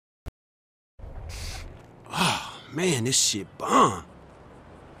Man, this shit bomb.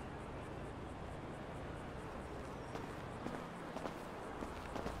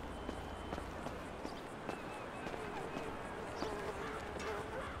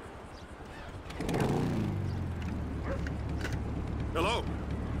 Hello?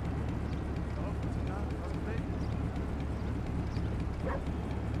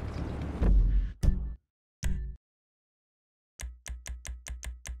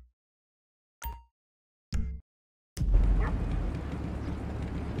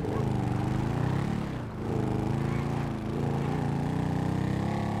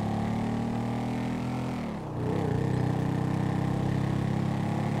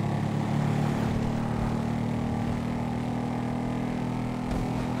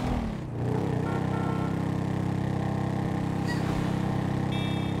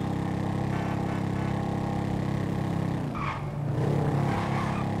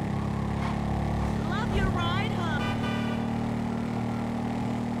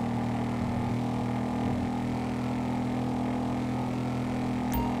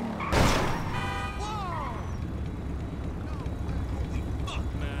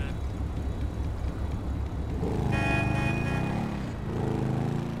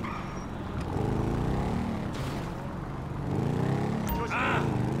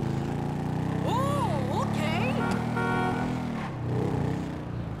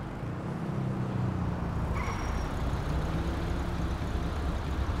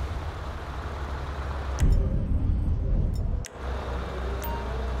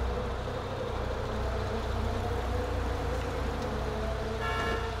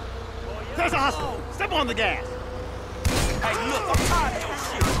 There's a hospital! Step on the gas! Hey, look, I'm tired of your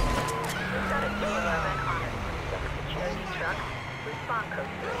shit. Got a 211 on a security truck. Respond code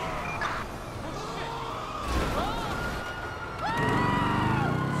 3.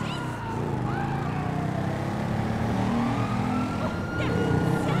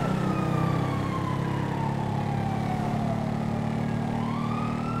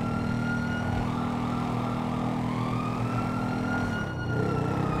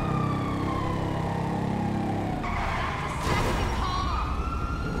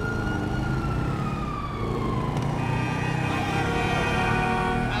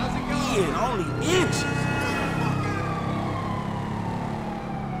 In only inches.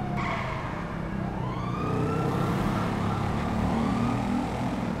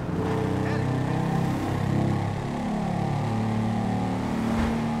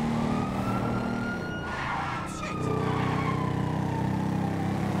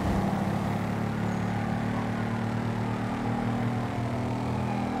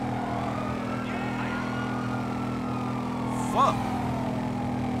 Fuck.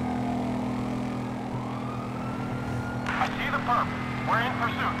 I see the perp. We're in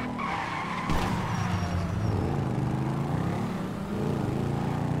pursuit.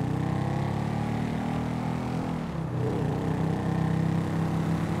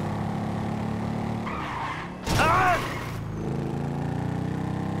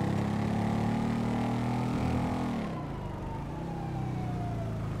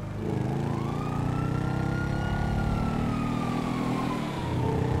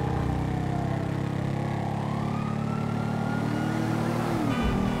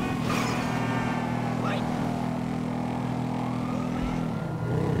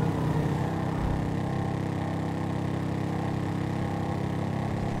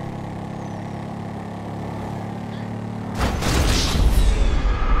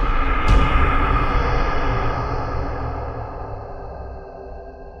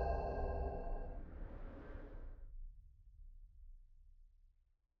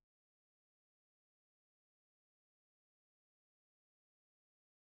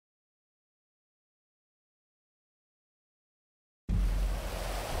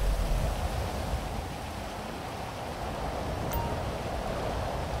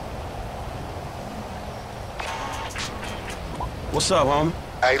 What's up, homie?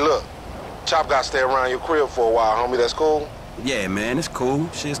 Hey, look. Chop got to stay around your crib for a while, homie. That's cool? Yeah, man, it's cool.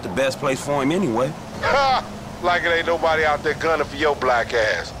 Shit's the best place for him anyway. Ha! Like it ain't nobody out there gunning for your black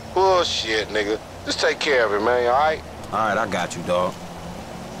ass. Bullshit, nigga. Just take care of it, man, all right? All right, I got you, dog.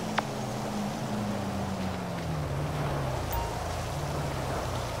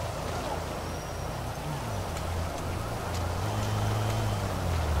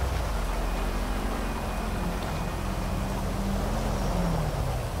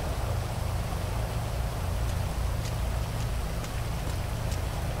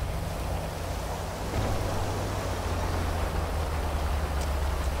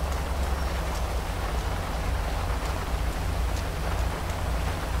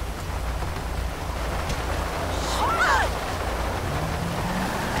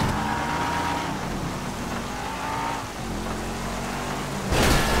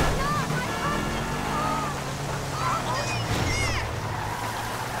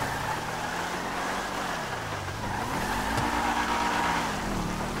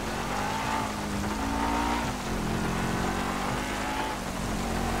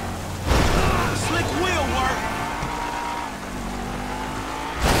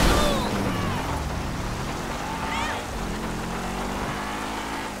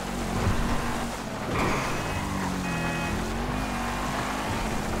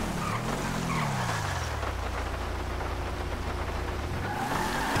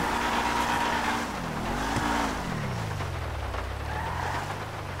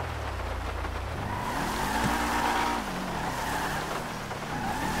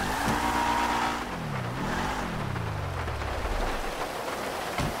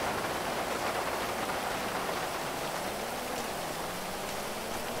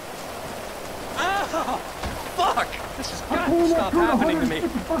 stop happening to me.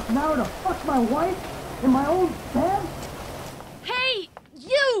 An hour to fuck my wife in my own bed? Hey,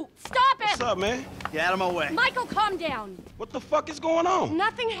 you! Stop it! What's up, man? Get out of my way. Michael, calm down. What the fuck is going on?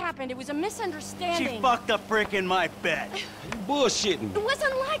 Nothing happened. It was a misunderstanding. She fucked a brick in my bed. You bullshitting. It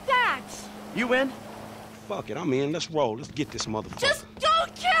wasn't like that. You in? Fuck it, I'm in. Let's roll. Let's get this motherfucker. Just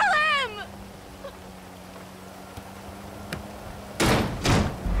don't kill him!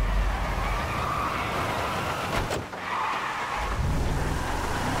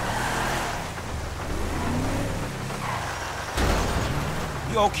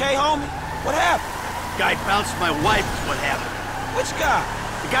 You okay, homie? What happened? Guy bounced my wife is what happened. Which guy?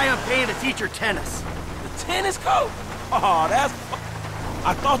 The guy I'm paying to teach her tennis. The tennis coach? Oh, that's...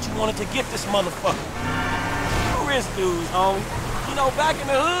 I thought you wanted to get this motherfucker. You rich dudes, homie. You know, back in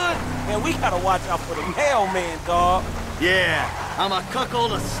the hood, man, we gotta watch out for the mailman, dog. Yeah, I'm a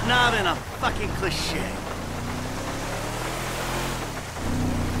cuckold, a snob, and a fucking cliche.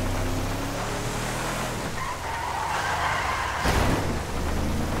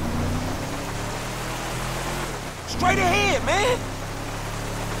 Straight ahead, man.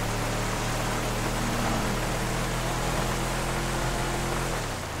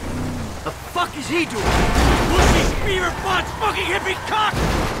 The fuck is he doing? Pussy, beaver butts, fucking hippie cock!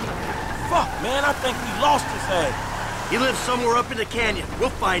 Fuck, man, I think we lost his ass. He lives somewhere up in the canyon. We'll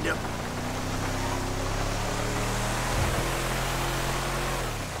find him.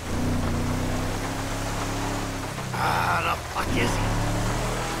 The fuck is he?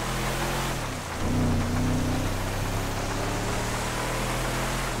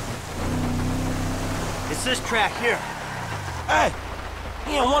 It's this track here. Hey,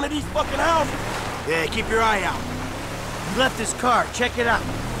 he in one of these fucking houses. Yeah, keep your eye out. He left his car. Check it out.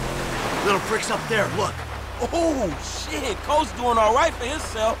 Little prick's up there. Look. Oh, shit. Coach doing all right for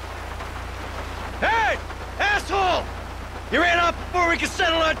himself. Hey! Asshole! You ran off before we could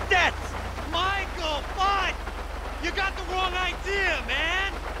settle our debts! Michael, bud! You got the wrong idea,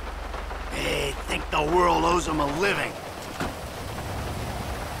 man! They think the world owes them a living.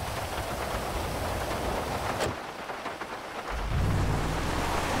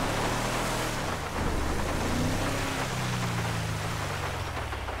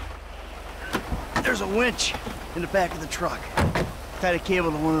 There's a winch in the back of the truck. Tied a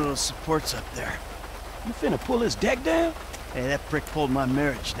cable to one of those supports up there. You finna pull his deck down? Hey, that prick pulled my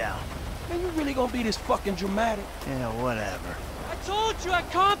marriage down. Man, you really gonna be this fucking dramatic? Yeah, whatever. I told you I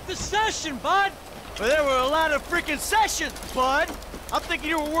comped the session, bud! Well, there were a lot of freaking sessions, bud! I'm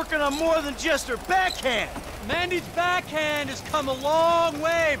thinking you were working on more than just her backhand. Mandy's backhand has come a long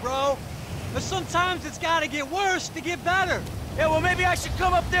way, bro. But sometimes it's gotta get worse to get better. Yeah, well, maybe I should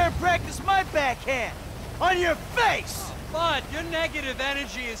come up there and practice my backhand. On your face! Bud, your negative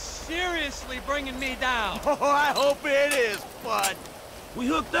energy is seriously bringing me down. Oh, I hope it is, bud. We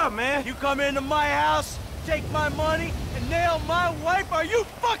hooked up, man. You come into my house, take my money, and nail my wife? Are you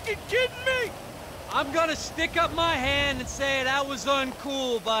fucking kidding me? I'm gonna stick up my hand and say that was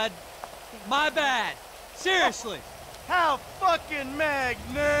uncool, bud. My bad. Seriously. How fucking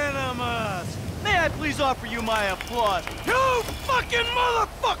magnanimous! May I please offer you my applause? You fucking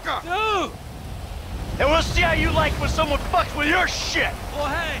motherfucker! Dude! And we'll see how you like when someone fucks with your shit! Well,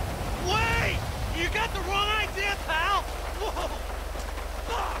 hey, wait! You got the wrong idea, pal! Whoa!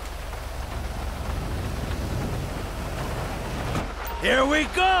 Fuck! Here we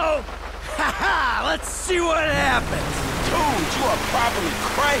go! Ha ha! Let's see what happens! Dude, you are probably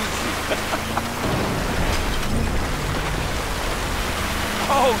crazy.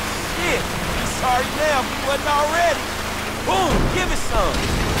 Oh, shit. He's sorry now if he wasn't already. Boom, give it some.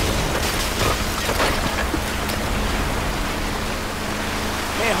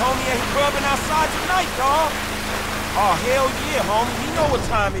 Man, homie ain't grubbing outside tonight, dawg. Oh, hell yeah, homie. You know what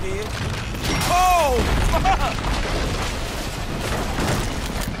time it is. Oh, fuck.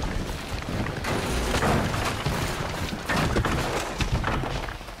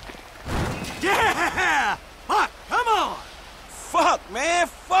 Yeah! Fuck, come on! Fuck, man,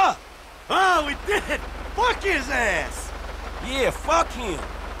 fuck. Oh, we did it! Fuck his ass! Yeah, fuck him.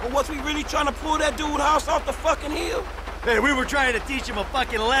 But was we really trying to pull that dude's house off the fucking hill? Hey, we were trying to teach him a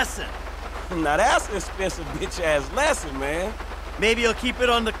fucking lesson. Now that's an expensive bitch-ass lesson, man. Maybe he'll keep it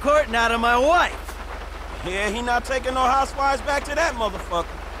on the court and out of my wife. Yeah, he not taking no housewives back to that motherfucker.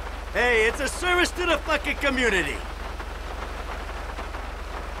 Hey, it's a service to the fucking community.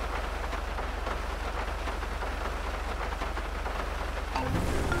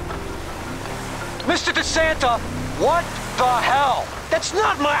 Mr. DeSanta, what the hell? That's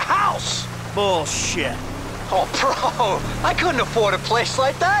not my house! Bullshit. Oh, bro, I couldn't afford a place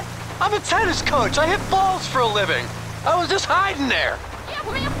like that. I'm a tennis coach. I hit balls for a living. I was just hiding there.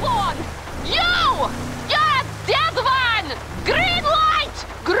 Give me a phone! You! You're a dead one! Green light!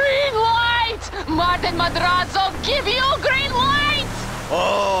 Green light! Martin Madrazo, give you green light!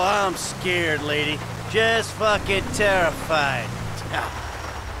 Oh, I'm scared, lady. Just fucking terrified.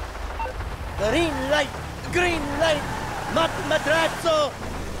 Green light! Green light! Martin Madrazo!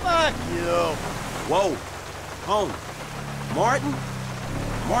 Fuck you! Whoa. Home. Martin?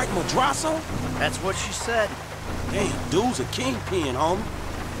 Martin Madrazo? That's what she said. Damn, dude's a kingpin, homie.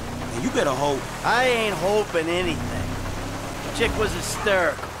 And you better hope. I ain't hoping anything. Chick was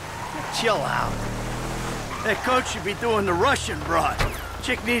hysterical. Chill out. That coach should be doing the Russian broad.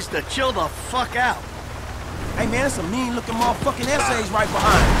 Chick needs to chill the fuck out. Hey, man, that's some mean-looking motherfucking essays right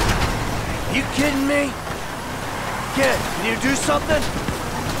behind. You kidding me? Kid, can you do something?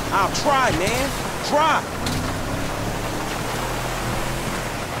 I'll try, man. Try.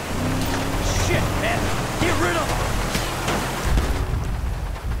 Shit, man. Get rid of him.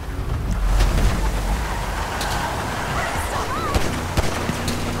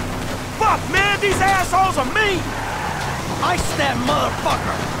 Fuck, man, these assholes are mean! Ice that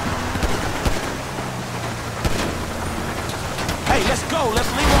motherfucker! Hey, let's go.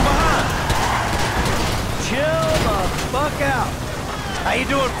 Let's leave them behind. Chill the fuck out. How you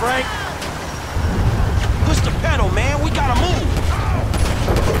doing, Frank? Push the pedal, man. We gotta move.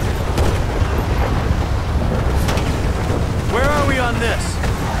 Where are we on this?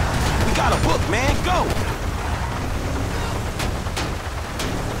 We got a book, man. Go.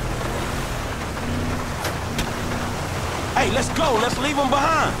 Hey, let's go. Let's leave them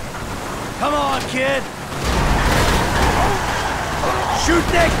behind. Come on, kid. Shoot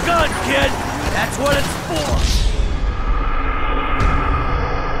that gun, kid. That's what it's for.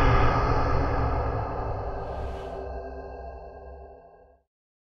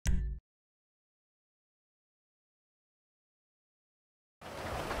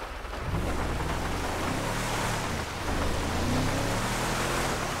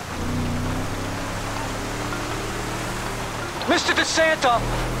 Mr. DeSanta,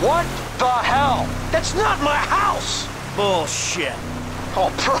 what the hell? That's not my house! Bullshit.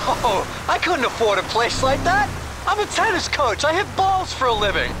 Oh, bro, I couldn't afford a place like that. I'm a tennis coach. I hit balls for a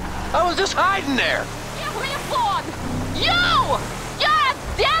living. I was just hiding there. Give me a phone! You! You're a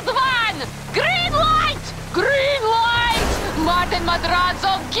dead one! Green light! Green light! Martin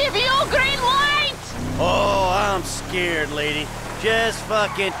Madrazo, give you green light! Oh, I'm scared, lady. Just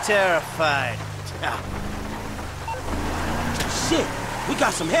fucking terrified. Shit. We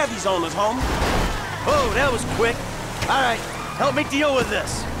got some heavies on us, homie. Oh, that was quick. All right, help me deal with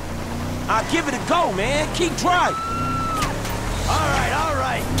this. I'll give it a go, man. Keep driving. All right, all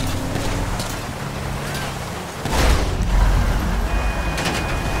right.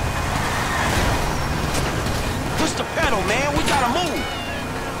 Push the pedal, man. We gotta move.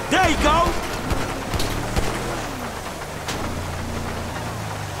 There you go.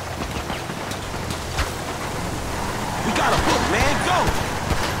 We got a book, man. Go.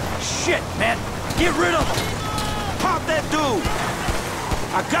 Shit, man. Get rid of him. Pop that dude.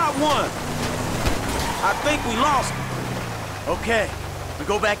 I got one. I think we lost him. Okay, we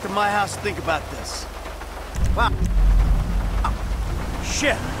go back to my house and think about this. Wow.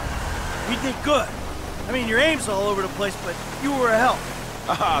 Shit. You did good. I mean, your aim's all over the place, but you were a help.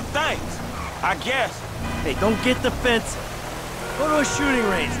 Thanks. I guess. Hey, don't get defensive. Go to a shooting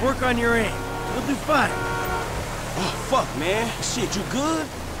range, work on your aim. You'll do fine. Oh, fuck, man. Shit, you good?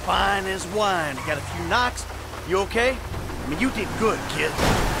 Fine as wine. Got a few knocks. You okay? I mean, you did good, kid.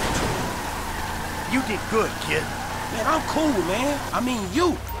 You did good, kid. Man, I'm cool, man. I mean,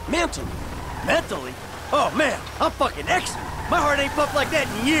 you. Mentally. Mentally? Oh, man, I'm fucking excellent. My heart ain't pumped like that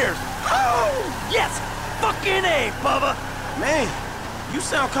in years. Oh, yes! Fucking A, Bubba! Man, you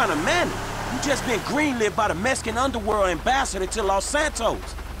sound kind of manic. You just been greenlit by the Mexican underworld ambassador to Los Santos.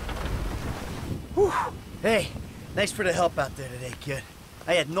 Whew. Hey, thanks for the help out there today, kid.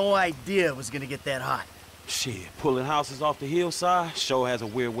 I had no idea it was gonna get that hot. Shit, pulling houses off the hillside sure has a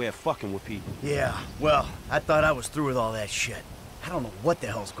weird way of fucking with people. Yeah, well, I thought I was through with all that shit. I don't know what the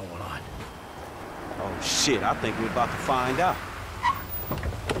hell's going on. Oh, shit, I think we're about to find out.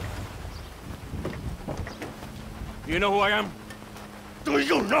 You know who I am? Do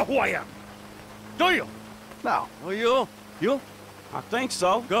you know who I am? Do you? No. Oh, you? You? I think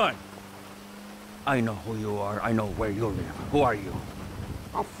so. Good. I know who you are. I know where you live. Who are you?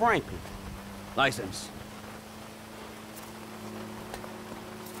 I'm Franklin. License.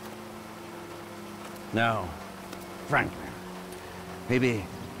 Now, Franklin, maybe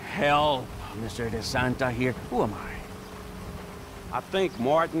help Mr. DeSanta here. Who am I? I think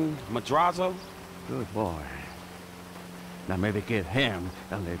Martin Madrazo. Good boy. Now maybe give him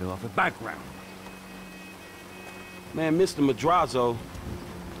a little of a background. Man, Mr. Madrazo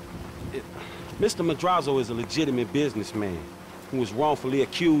is a legitimate businessman who was wrongfully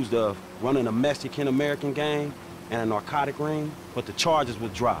accused of running a Mexican-American gang and a narcotic ring, but the charges were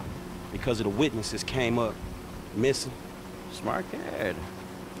dropped because of the witnesses came up missing. Smart kid.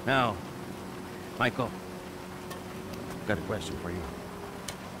 Now, Michael, got a question for you.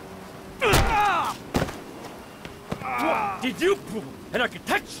 What did you prove an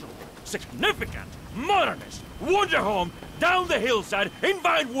architectural, significant, modernist wonder home down the hillside in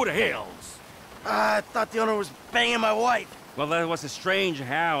Vinewood Hills? I thought the owner was banging my wife. Well, that was a strange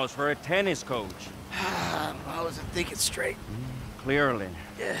house for a tennis coach. I wasn't thinking straight. Clearly.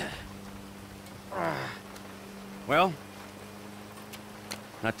 Well,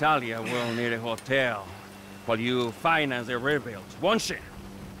 Natalia will need a hotel while you finance the rebuild, won't she?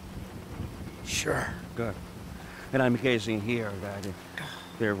 Sure. Good. And I'm guessing here that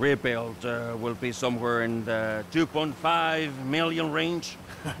the rebuild will be somewhere in the 2.5 million range?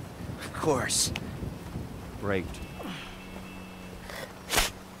 Of course. Great.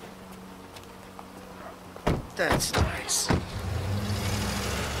 That's nice.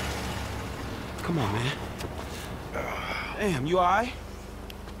 Come on, man. Damn, you all right?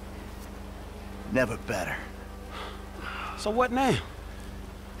 Never better. So what now?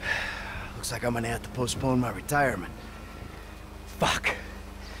 Looks like I'm gonna have to postpone my retirement. Fuck.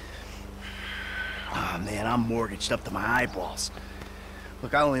 Oh man, I'm mortgaged up to my eyeballs.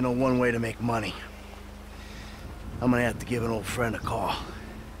 Look, I only know one way to make money. I'm gonna have to give an old friend a call.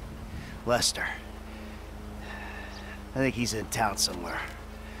 Lester. I think he's in town somewhere.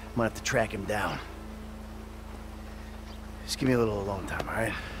 I'm gonna have to track him down. Just give me a little alone time, all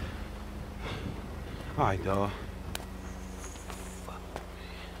right? All right, dawg.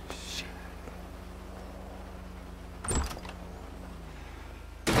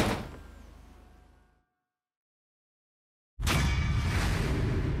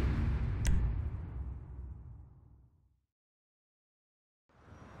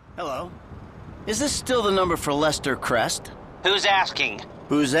 Hello. Is this still the number for Lester Crest? Who's asking?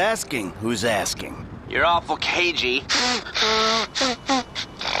 Who's asking? Who's asking? You're awful cagey.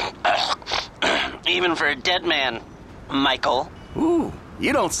 Even for a dead man, Michael. Ooh,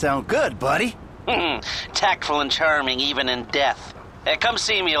 you don't sound good, buddy. Tactful and charming even in death. Come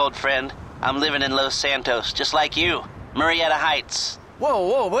see me, old friend. I'm living in Los Santos, just like you. Murrieta Heights.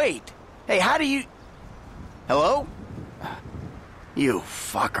 Whoa, wait. Hey, how do you... Hello? You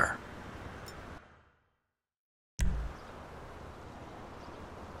fucker.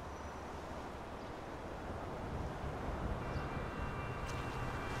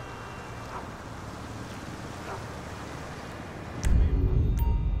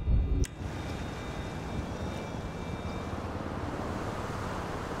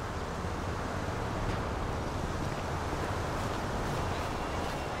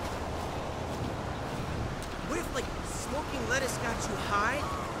 What if, like, smoking lettuce got you high?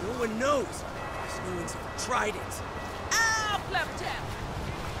 No one knows, because no one's ever tried it. Ow, Flapjack!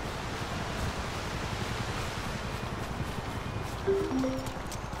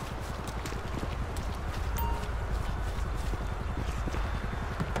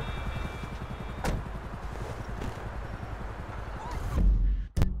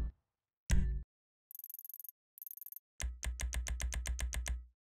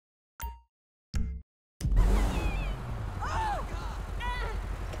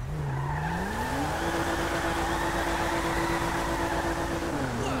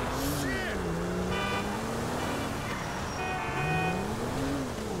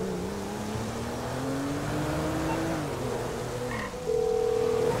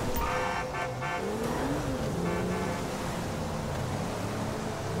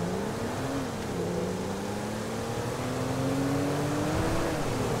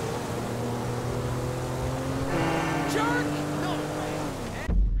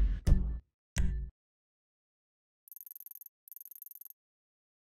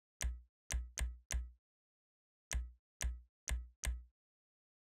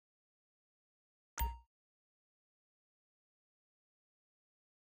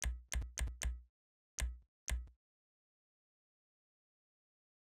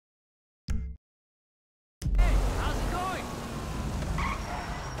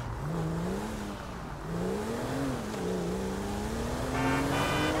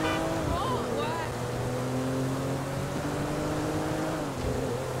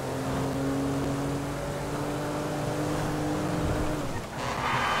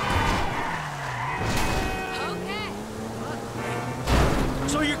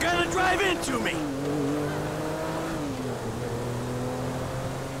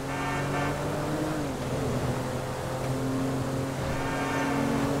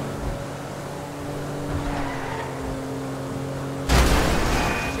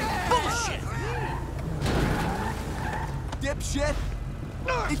 shit?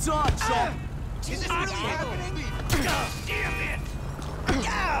 It's on, son. Is this really happening? Damn it!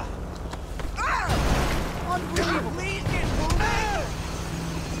 Unbelievable. Please get moving.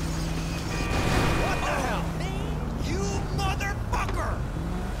 What the hell? You motherfucker!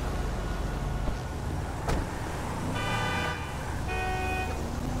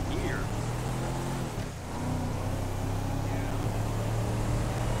 Here.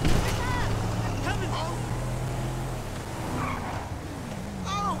 Coming.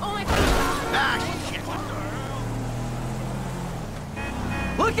 Oh my God! Ah, shit.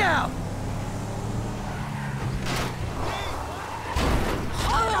 Look out!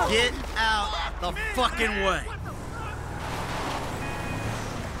 Get out the fucking way.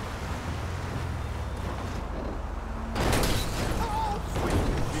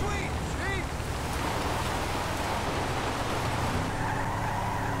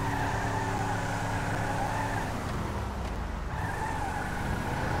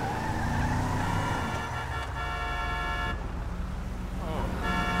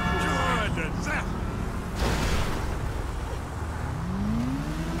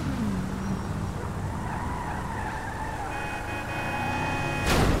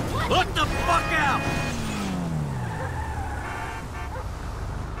 Look the fuck out!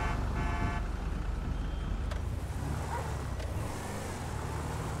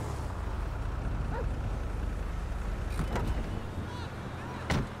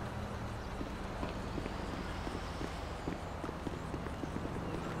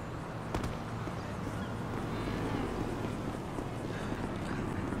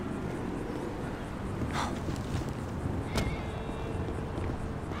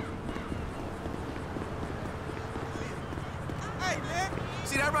 Hey, man.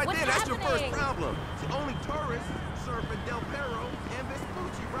 See that right there? That's your first problem. The only tourists surfing Del Perro and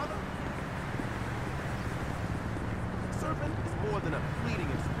Vespucci, brother. Surfing is more than a fleeting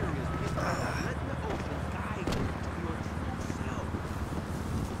experience. It's about letting the ocean guide you to your true self.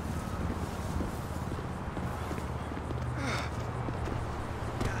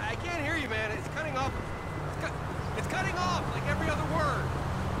 I can't hear you, man. It's cutting off. It's cutting off like every other word.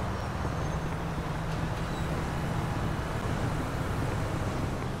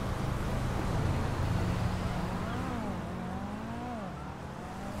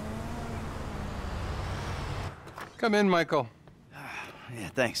 Come in, Michael. Yeah,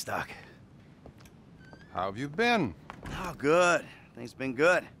 thanks, Doc. How have you been? Oh, good. Things been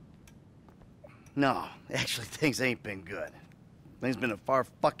good. No, actually, things ain't been good. Things been a far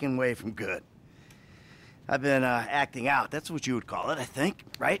fucking way from good. I've been acting out. That's what you would call it, I think,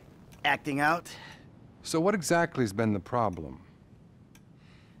 right? Acting out. So what exactly has been the problem?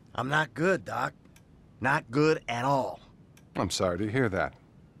 I'm not good, Doc. Not good at all. I'm sorry to hear that.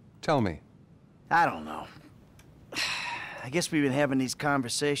 Tell me. I don't know. I guess we've been having these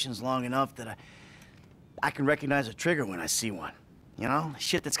conversations long enough that I can recognize a trigger when I see one. You know?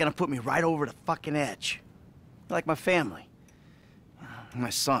 Shit that's gonna put me right over the fucking edge. Like my family. My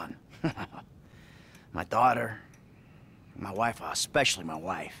son. My daughter. My wife, especially my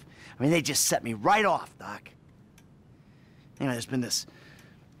wife. I mean, they just set me right off, Doc. You know, there's been this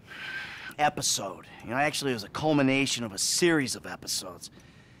episode. You know, actually it was a culmination of a series of episodes.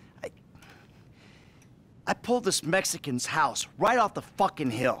 I pulled this Mexican's house right off the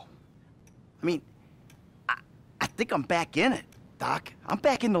fucking hill. I mean, I think I'm back in it, Doc. I'm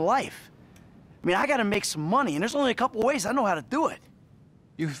back into life. I mean, I gotta make some money, and there's only a couple ways I know how to do it.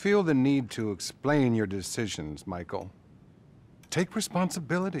 You feel the need to explain your decisions, Michael. Take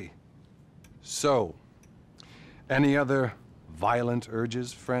responsibility. So, any other violent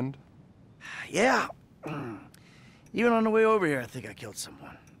urges, friend? Yeah. Even on the way over here, I think I killed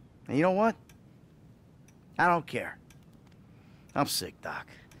someone. And you know what? I don't care. I'm sick, Doc.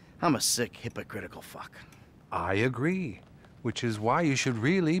 I'm a sick, hypocritical fuck. I agree, which is why you should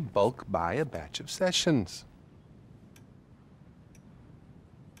really bulk buy a batch of sessions.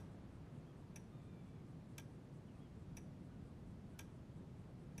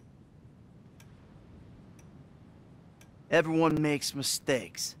 Everyone makes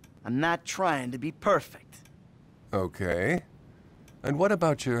mistakes. I'm not trying to be perfect. Okay. And what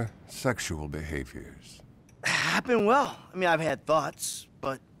about your sexual behaviors? I've been well. I mean, I've had thoughts,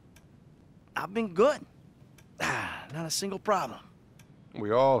 but I've been good. Not a single problem.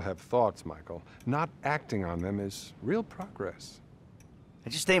 We all have thoughts, Michael. Not acting on them is real progress. I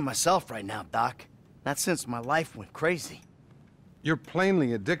just ain't myself right now, Doc. Not since my life went crazy. You're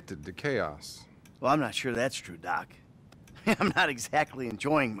plainly addicted to chaos. Well, I'm not sure that's true, Doc. I'm not exactly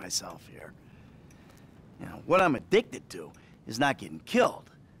enjoying myself here. You know, what I'm addicted to is not getting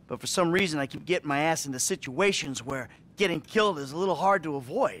killed. But for some reason, I keep getting my ass into situations where getting killed is a little hard to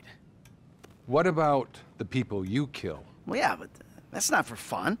avoid. What about the people you kill? Well, yeah, but that's not for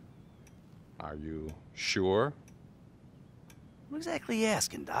fun. Are you sure? What exactly are you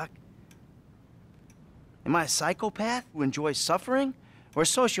asking, Doc? Am I a psychopath who enjoys suffering? Or a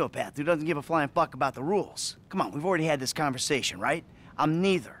sociopath who doesn't give a flying fuck about the rules? Come on, we've already had this conversation, right? I'm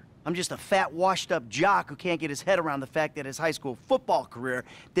neither. I'm just a fat, washed-up jock who can't get his head around the fact that his high school football career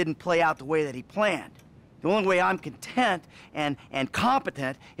didn't play out the way that he planned. The only way I'm content and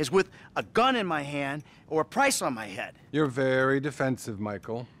competent is with a gun in my hand or a price on my head. You're very defensive,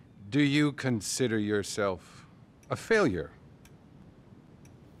 Michael. Do you consider yourself a failure?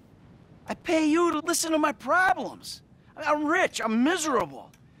 I pay you to listen to my problems. I'm rich, I'm miserable.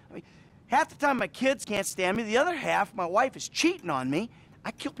 I mean, half the time my kids can't stand me, the other half, my wife is cheating on me.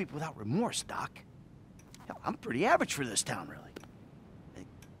 I kill people without remorse, Doc. Hell, I'm pretty average for this town, really. Hey,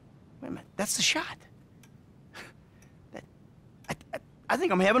 wait a minute, that's the shot. I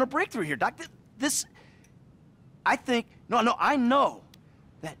think I'm having a breakthrough here, Doc. I know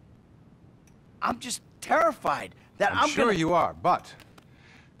that I'm just terrified that I'm sure gonna... you are, but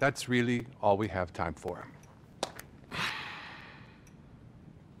that's really all we have time for.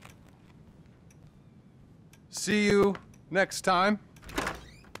 See you next time.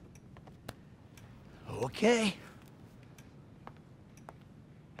 Okay.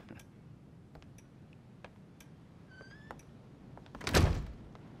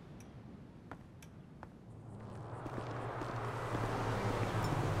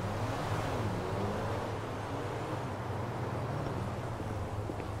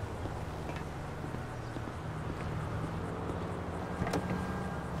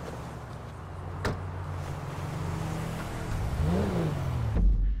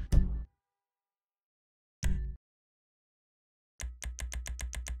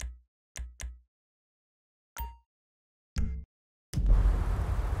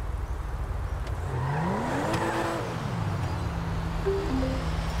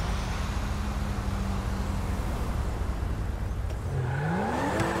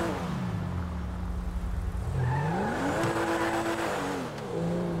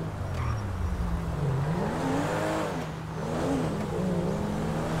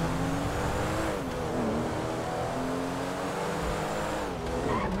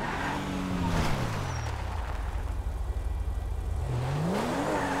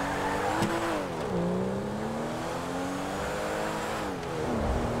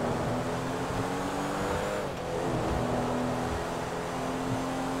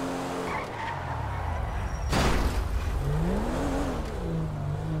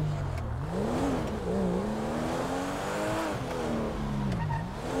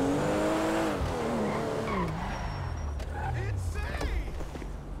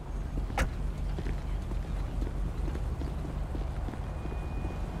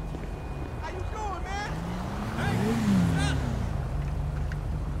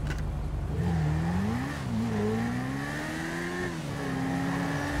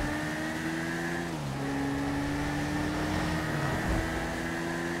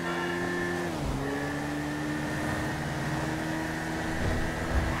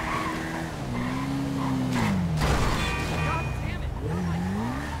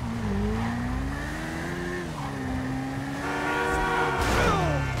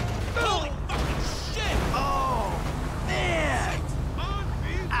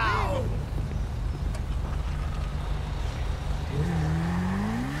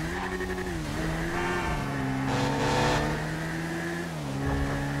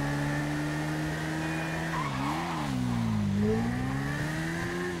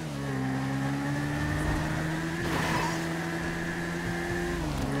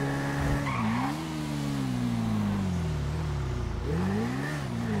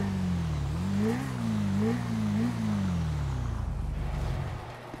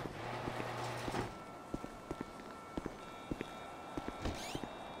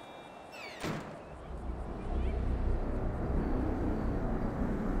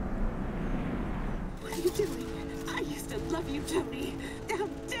 love you, Tony. How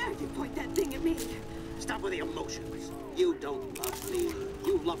dare you point that thing at me? Stop with the emotions. You don't love me.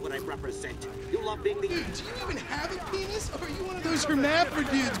 You love what I represent. You love being the... Dude, do you even have a penis? Or are you one of those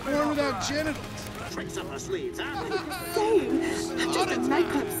hermaphrodites born without genitals? Tricks up her sleeves, huh? Same. I'm just a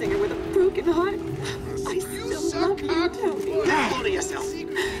nightclub singer with a broken heart. I still love you, Tony. Hold to yourself.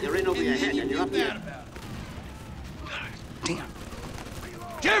 You're in over your head and you're up there. Damn.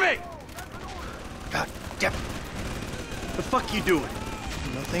 Jimmy! God damn. The fuck you doing?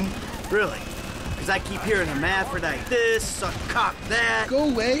 Nothing. Really? Because I keep hearing hermaphrodite this, suck cock that. Go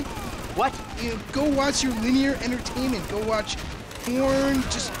away. What? You know, go watch your linear entertainment. Go watch porn.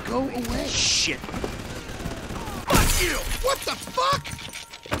 Just go away. Shit. Fuck you! What the fuck?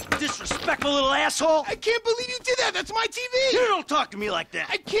 Disrespectful little asshole! I can't believe you did that! That's my TV! You don't talk to me like that!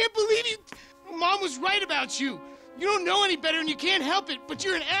 I can't believe you... Mom was right about you. You don't know any better and you can't help it, but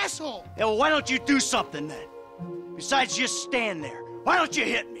you're an asshole. Yeah, well, why don't you do something then? Besides just stand there. Why don't you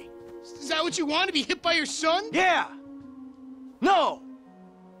hit me? Is that what you want, to be hit by your son? Yeah! No!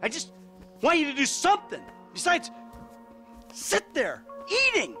 I just want you to do something. Besides, sit there,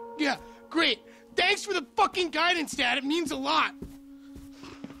 eating! Yeah, great. Thanks for the fucking guidance, Dad. It means a lot.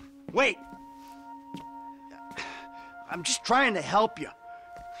 Wait. I'm just trying to help you.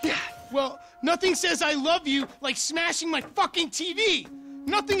 Yeah, well, nothing says I love you like smashing my fucking TV.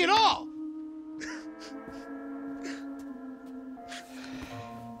 Nothing at all.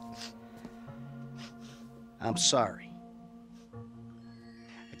 I'm sorry.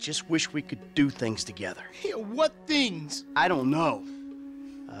 I just wish we could do things together. Yeah, what things? I don't know.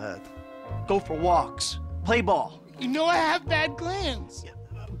 Go for walks, play ball. You know I have bad glands.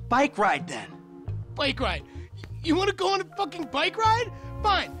 Bike ride then. Bike ride? You want to go on a fucking bike ride?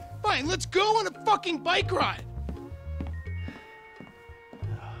 Fine, fine, let's go on a fucking bike ride.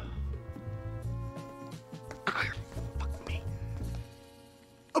 Fuck me.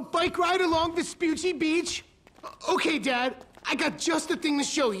 A bike ride along Vespucci Beach? Okay, Dad, I got just the thing to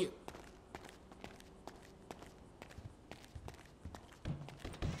show you.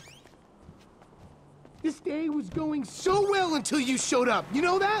 This day was going so well until you showed up. You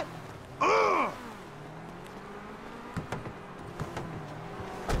know that? Ugh!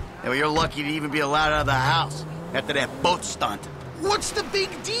 Yeah, well, you're lucky to even be allowed out of the house after that boat stunt. What's the big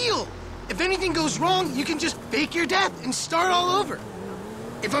deal? If anything goes wrong, you can just fake your death and start all over.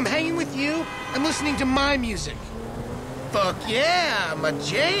 If I'm hanging with you, I'm listening to my music. Fuck yeah, I'm a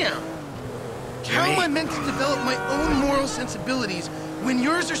jam. How am I meant to develop my own moral sensibilities when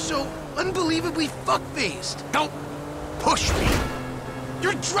yours are so unbelievably fuck-faced? Don't push me.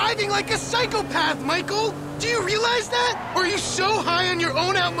 You're driving like a psychopath, Michael! Do you realize that? Or are you so high on your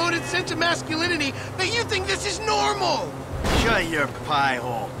own outmoded sense of masculinity that you think this is normal? Shut your pie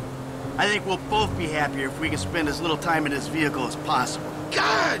hole. I think we'll both be happier if we can spend as little time in this vehicle as possible.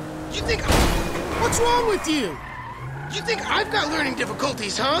 God! You think... What's wrong with you? You think I've got learning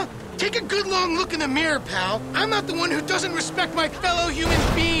difficulties, huh? Take a good long look in the mirror, pal. I'm not the one who doesn't respect my fellow human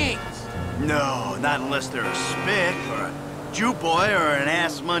beings. No, not unless they're a spick, or a Jew boy, or an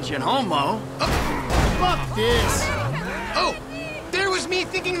ass-munching homo. Fuck this. Oh, there was me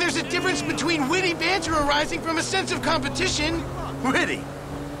thinking there's a difference between witty banter arising from a sense of competition. Witty?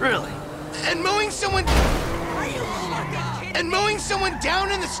 Really? And mowing someone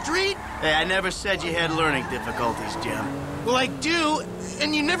down in the street? Hey, I never said you had learning difficulties, Jim. Well, I do,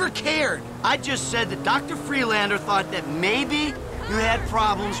 and you never cared. I just said that Dr. Freelander thought that maybe you had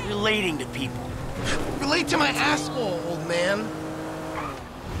problems relating to people. Relate to my asshole, old man.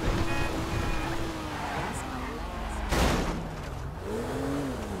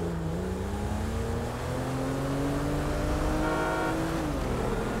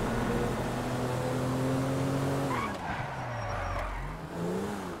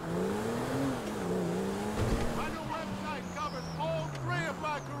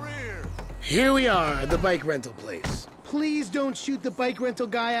 Here we are, the bike rental place. Please don't shoot the bike rental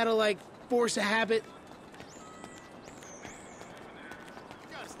guy out of, like, force of habit.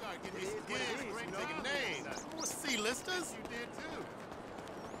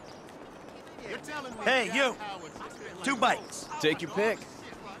 Hey, you! 2 bikes. Take your pick.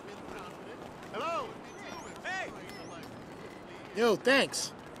 Hello? Hey! Yo,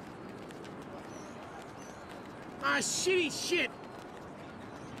 thanks. Ah, shitty shit.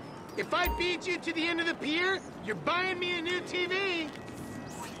 If I beat you to the end of the pier, you're buying me a new TV.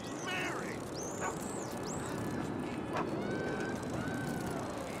 Mary!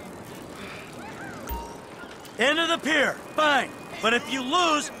 End of the pier. Fine. But if you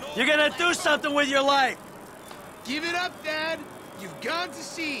lose, you're gonna do something with your life. Give it up, Dad. You've gone to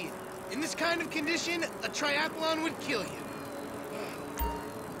sea. In this kind of condition, a triathlon would kill you.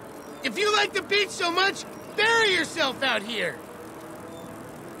 If you like the beach so much, bury yourself out here.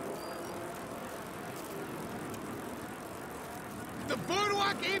 The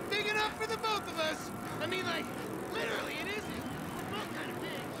boardwalk ain't big enough for the both of us. I mean, like, literally, it isn't. We're both kind of big.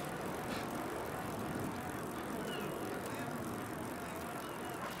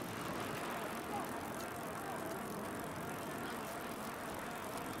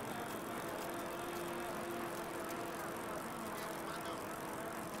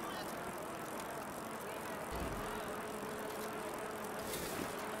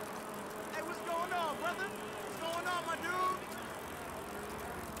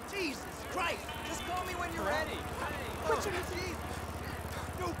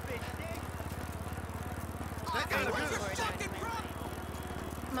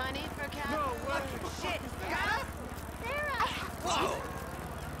 Money for cash? No way. Shit. Sarah? Whoa!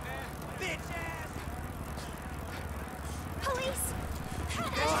 Bitch ass! Police!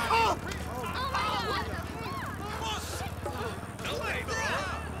 Oh! Oh my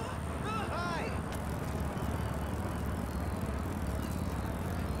God!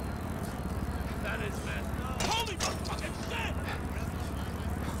 That is messed. Holy fucking shit!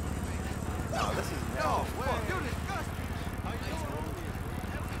 No, this is No way! You disgust me!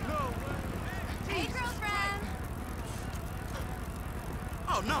 No way! Hey, girlfriend!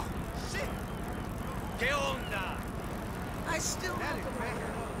 Oh no! Shit! ¿Qué onda? I still have it,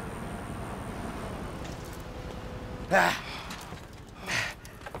 Ah.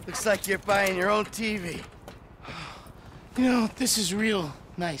 Looks like you're buying your own TV. You know, this is real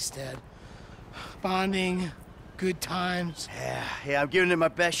nice, Dad. Bonding, good times. Yeah, I'm giving it my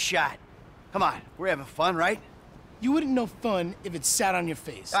best shot. Come on, we're having fun, right? You wouldn't know fun if it sat on your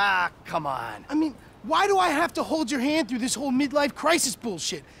face. Ah, come on. I mean, why do I have to hold your hand through this whole midlife crisis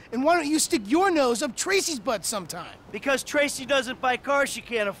bullshit? And why don't you stick your nose up Tracy's butt sometime? Because Tracy doesn't buy cars she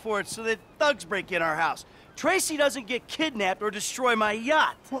can't afford, so that thugs break in our house. Tracy doesn't get kidnapped or destroy my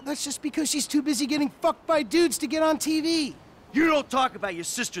yacht. Well, that's just because she's too busy getting fucked by dudes to get on TV. You don't talk about your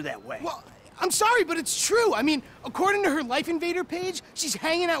sister that way. Well, I'm sorry, but it's true. I mean, according to her Life Invader page, she's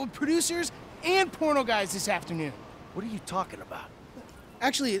hanging out with producers and porno guys this afternoon. What are you talking about?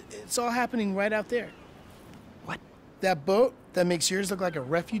 Actually, it's all happening right out there. What? That boat that makes yours look like a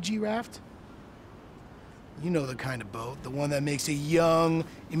refugee raft? You know the kind of boat, the one that makes a young,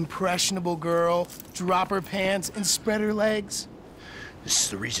 impressionable girl drop her pants and spread her legs. This is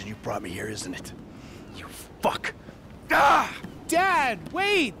the reason you brought me here, isn't it? You fuck. Ah! Dad,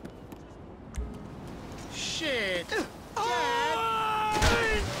 wait! Shit.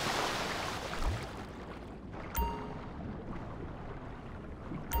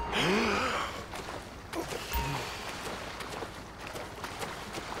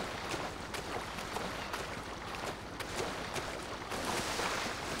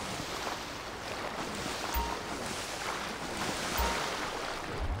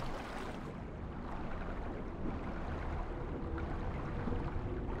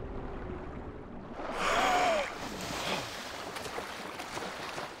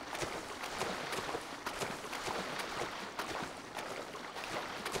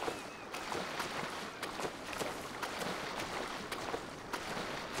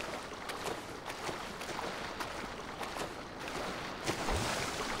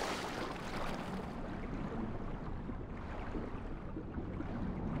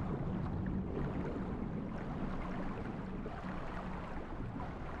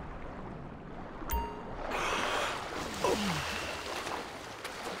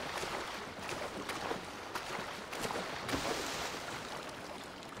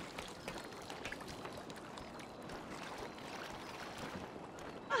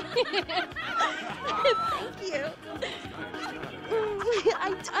 Thank you.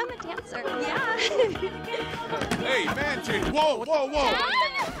 I'm a dancer. Yeah. Hey, man, change. Whoa, whoa, whoa.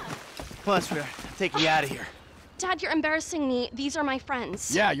 Come on, sweetheart. I'm taking you out of here. Dad, you're embarrassing me. These are my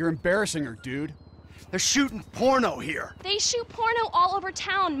friends. Yeah, you're embarrassing her, dude. They're shooting porno here. They shoot porno all over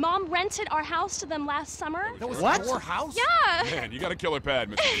town. Mom rented our house to them last summer. That was What? your house? Yeah. Man, you got a killer pad,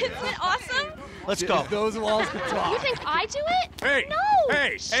 Mr. Isn't it awesome? Let's go. Those walls could talk. You think I do it? Hey! No!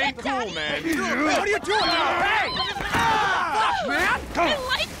 Hey! Shit, Ain't cool, Daddy. man. Hey, What are you doing? Hey! Fuck, man! I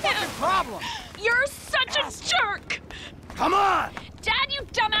like him. Problem. You're such a jerk. Come on! Dad, you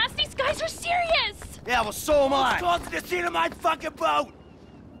dumbass. These guys are serious. Yeah, well, so am I. Close to the scene of my fucking boat.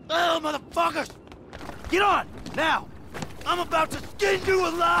 Oh, motherfuckers! Get on, now! I'm about to skin you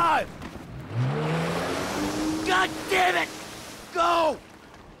alive! God damn it! Go!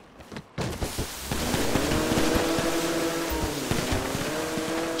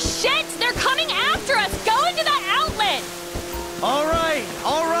 Shit, they're coming after us. Go into that outlet. All right,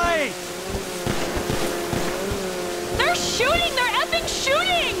 all right! They're shooting. They're effing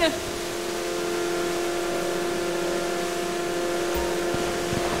shooting.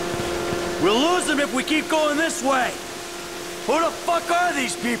 We'll lose them if we keep going this way. Who the fuck are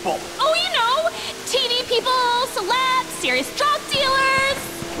these people? Oh, you know, TV people, celebs, serious drug dealers.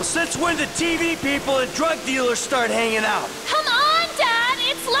 Well, since when did TV people and drug dealers start hanging out? Come on, Dad,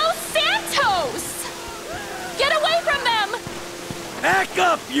 it's Los Santos. Get away from them. Back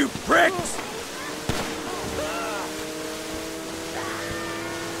up, you pricks!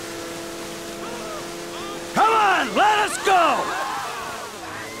 Come on, let us go!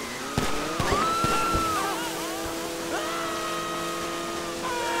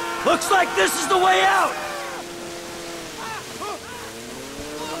 Looks like this is the way out!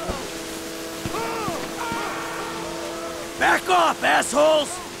 Back off,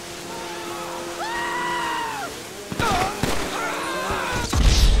 assholes!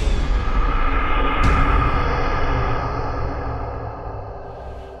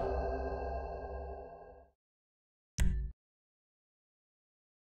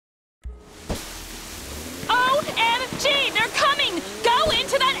 OMG, they're coming! Go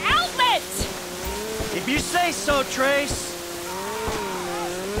into that outlet! If you say so, Trace.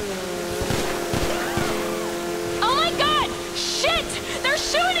 Oh my god! Shit! They're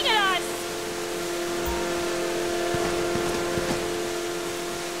shooting at us!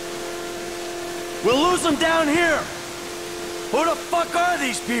 We'll lose them down here! Who the fuck are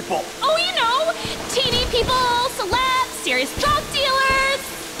these people? Oh, you know! TV people, celebs, serious drug dealers!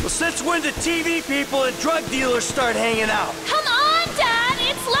 Well, since when did TV people and drug dealers start hanging out? Come on, Dad!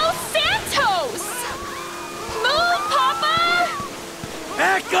 It's Los Santos! Move, Papa!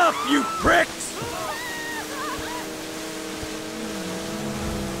 Back up, you pricks!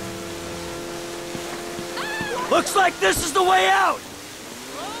 Looks like this is the way out!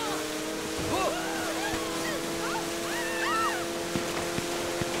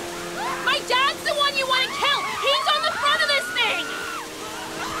 My dad's the one you want to kill! He's on the front of this thing!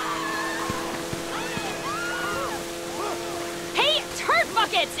 Hey, turd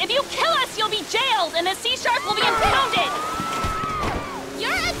buckets! If you kill us, you'll be jailed, and the sea shark will be impounded!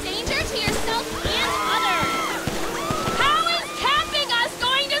 You're a danger to yourself and others! How is camping us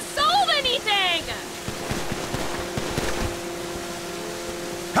going to solve anything?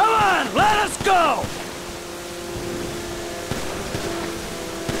 Come on, let us go!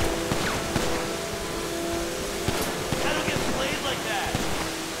 I don't get played like that.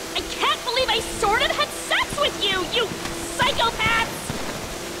 I can't believe I sort of had sex with you, you psychopaths!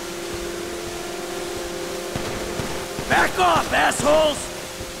 Back off, assholes!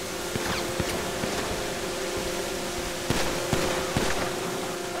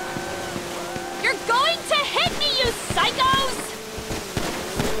 You're going to hit me, you psychos!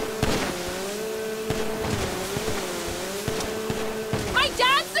 My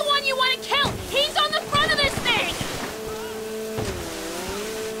dad's the one you want to kill! He's on the front of this thing!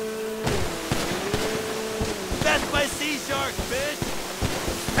 That's my sea shark, bitch!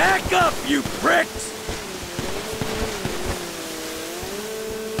 Back up, you pricks!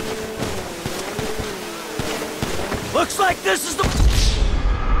 Looks like this is the...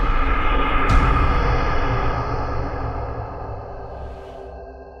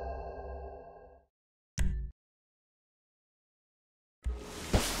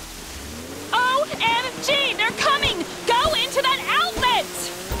 OMG, they're coming! Go into that outlet!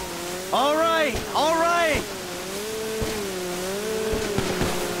 All right, all right!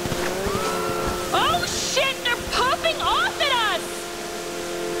 Oh shit, they're popping off at us!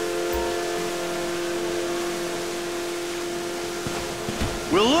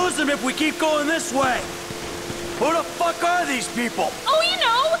 We'll lose them if we keep going this way! Who the fuck are these people? Oh, you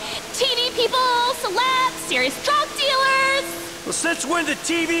know! TV people, celebs, serious drug dealers! Well, since when did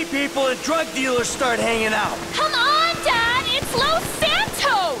TV people and drug dealers start hanging out? Come on, Dad! It's Los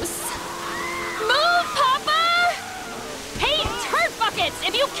Santos! Move, Papa! Hey, turd buckets!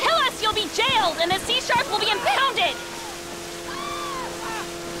 If you kill us, you'll be jailed, and the sea shark will be impounded!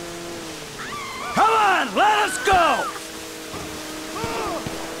 Come on, let us go!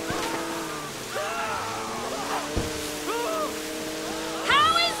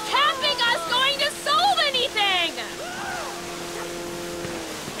 How is camping us going to solve anything?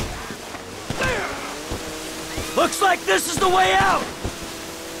 Looks like this is the way out!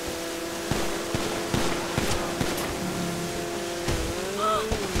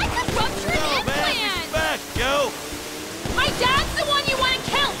 I could rupture an implant! Back, yo! My dad's the one you want to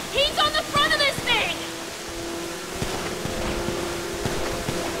kill! He's on the front of this thing!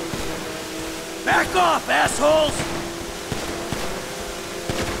 Back off, assholes!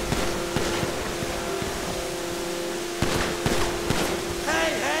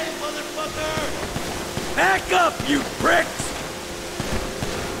 Hey, motherfucker! Back up, you pricks!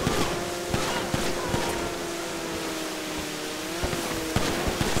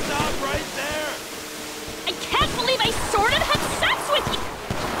 Stop right there! I can't believe I sort of had sex with you!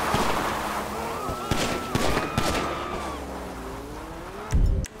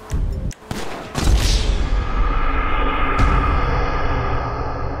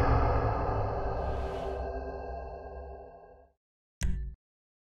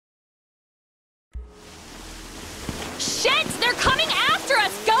 Shit! They're coming after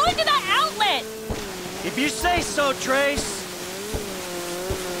us! Go into that outlet! If you say so, Trace.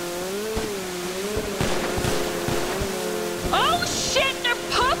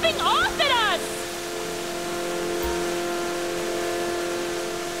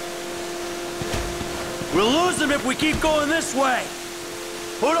 We'll lose them if we keep going this way.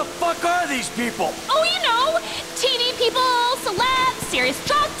 Who the fuck are these people? Oh, you know, TV people, celebs, serious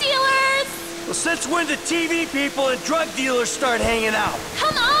drug dealers. Well, since when did TV people and drug dealers start hanging out?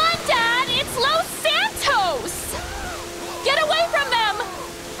 Come on, Dad, it's Los Santos. Get away from them.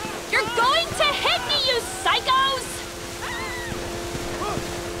 You're going to hit me, you psychos.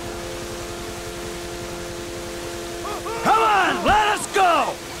 Come on, let us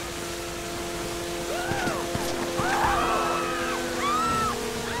go!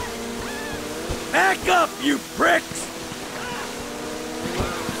 Back up, you pricks!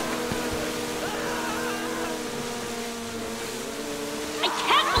 I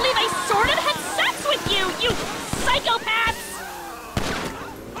can't believe I sort of had sex with you, you psychopaths!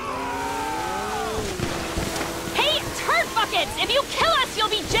 Hey, turd buckets! If you kill us, you'll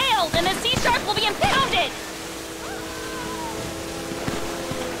be jailed, and the sea shark will be impounded!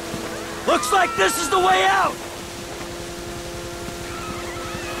 Looks like this is the way out!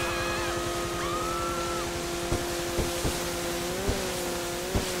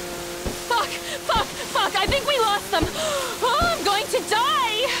 Fuck, I think we lost them. Oh, I'm going to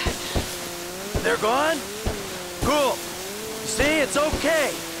die. They're gone? Cool. You see, it's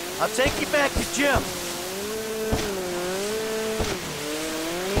okay. I'll take you back to Jim.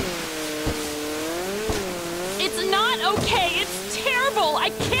 It's not okay. It's terrible. I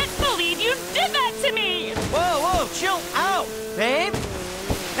can't believe you did that to me. Whoa, chill out, babe.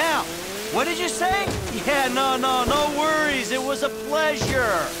 Now, what did you say? Yeah, no worries. It was a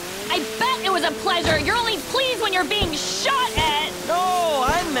pleasure. I bet it was a pleasure. You're only pleased when you're being shot at. No,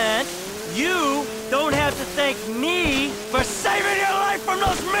 I meant you don't have to thank me for saving your life from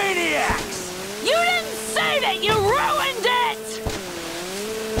those maniacs! You didn't save it! You ruined it!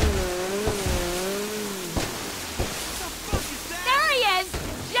 There he is!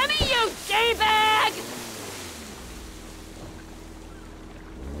 Jimmy, you D-bag!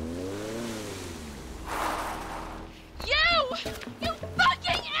 You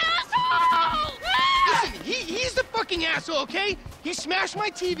fucking asshole! Listen, he's the fucking asshole, okay? He smashed my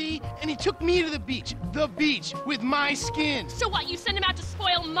TV, and he took me to the beach. The beach, with my skin. So what, you sent him out to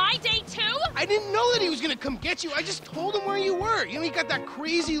spoil my day too? I didn't know that he was gonna come get you. I just told him where you were. You know, he got that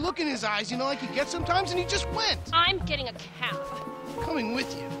crazy look in his eyes, you know, like he gets sometimes, and he just went. I'm getting a cab. Coming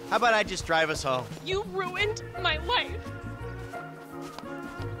with you. How about I just drive us home? You ruined my life.